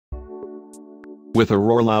With a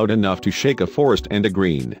roar loud enough to shake a forest and a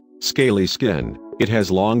green, scaly skin, it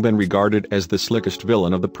has long been regarded as the slickest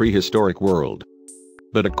villain of the prehistoric world.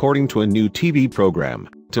 But according to a new TV program,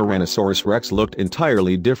 Tyrannosaurus Rex looked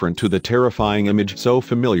entirely different to the terrifying image so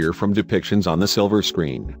familiar from depictions on the silver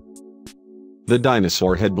screen. The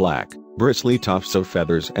dinosaur had black, bristly tufts of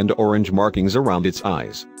feathers and orange markings around its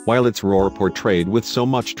eyes, while its roar portrayed with so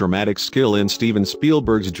much dramatic skill in Steven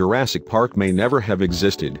Spielberg's Jurassic Park may never have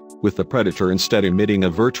existed, with the predator instead emitting a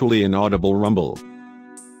virtually inaudible rumble.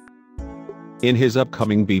 In his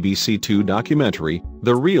upcoming BBC Two documentary,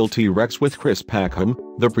 The Real T.rex with Chris Packham,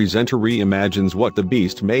 the presenter reimagines what the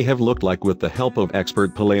beast may have looked like with the help of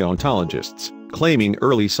expert paleontologists, claiming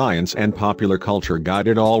early science and popular culture got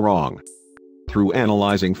it all wrong. Through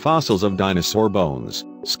analyzing fossils of dinosaur bones,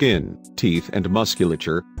 skin, teeth and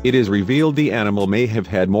musculature, it is revealed the animal may have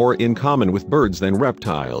had more in common with birds than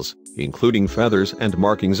reptiles, including feathers and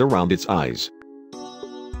markings around its eyes.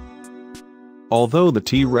 Although the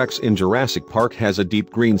T-Rex in Jurassic Park has a deep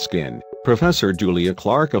green skin, Professor Julia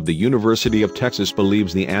Clark of the University of Texas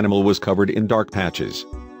believes the animal was covered in dark patches.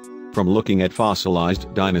 From looking at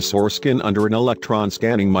fossilized dinosaur skin under an electron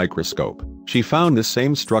scanning microscope, she found the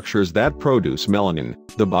same structures that produce melanin,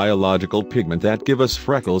 the biological pigment that give us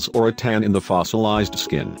freckles or a tan in the fossilized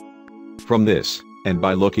skin. From this, and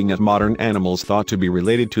by looking at modern animals thought to be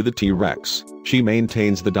related to the T-Rex, she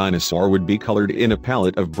maintains the dinosaur would be colored in a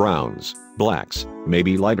palette of browns, blacks,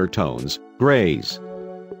 maybe lighter tones, grays.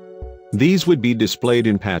 These would be displayed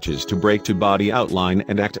in patches to break to body outline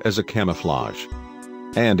and act as a camouflage.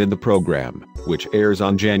 And in the program, which airs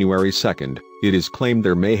on January 2nd, it is claimed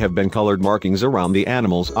there may have been colored markings around the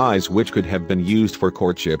animal's eyes which could have been used for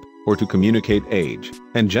courtship, or to communicate age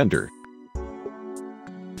and gender.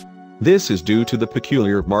 This is due to the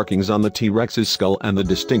peculiar markings on the T-Rex's skull and the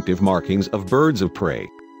distinctive markings of birds of prey.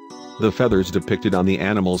 The feathers depicted on the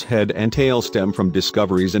animal's head and tail stem from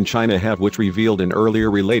discoveries in China which revealed an earlier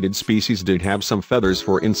related species did have some feathers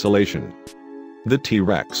for insulation. The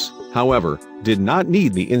T-Rex, however, did not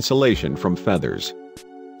need the insulation from feathers.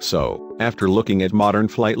 So, after looking at modern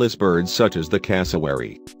flightless birds such as the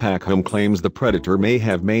cassowary, Packham claims the predator may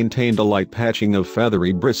have maintained a light patching of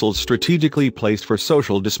feathery bristles strategically placed for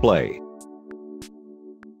social display.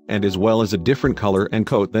 And as well as a different color and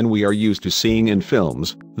coat than we are used to seeing in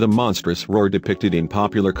films, the monstrous roar depicted in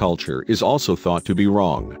popular culture is also thought to be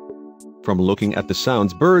wrong. From looking at the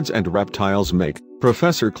sounds birds and reptiles make,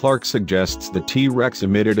 Professor Clark suggests the T-Rex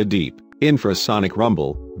emitted a deep, infrasonic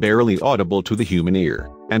rumble, barely audible to the human ear,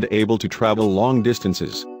 and able to travel long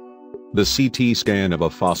distances. The CT scan of a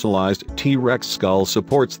fossilized T-Rex skull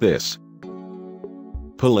supports this.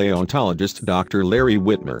 Paleontologist Dr. Larry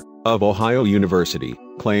Whitmer, of Ohio University,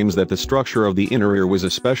 claims that the structure of the inner ear was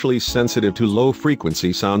especially sensitive to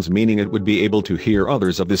low-frequency sounds, meaning it would be able to hear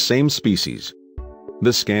others of the same species.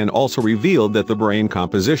 The scan also revealed that the brain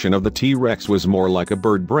composition of the T-Rex was more like a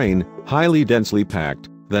bird brain, highly densely packed,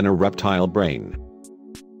 than a reptile brain.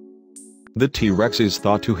 The T-Rex is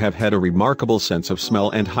thought to have had a remarkable sense of smell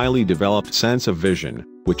and highly developed sense of vision,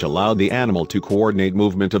 which allowed the animal to coordinate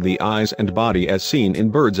movement of the eyes and body as seen in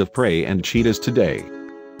birds of prey and cheetahs today.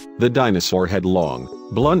 The dinosaur had long,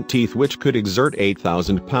 blunt teeth which could exert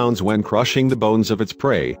 8,000 pounds when crushing the bones of its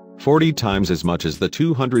prey, 40 times as much as the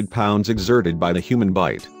 200 pounds exerted by the human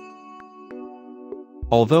bite.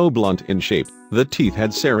 Although blunt in shape, the teeth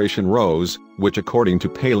had serration rows, which according to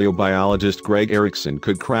paleobiologist Greg Erickson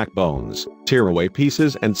could crack bones, tear away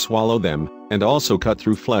pieces and swallow them, and also cut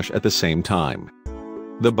through flesh at the same time.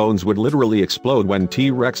 The bones would literally explode when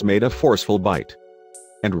T-Rex made a forceful bite.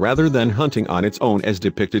 And rather than hunting on its own as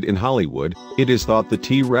depicted in Hollywood, it is thought the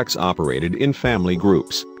T-Rex operated in family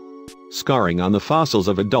groups. Scarring on the fossils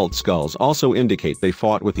of adult skulls also indicate they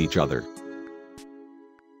fought with each other.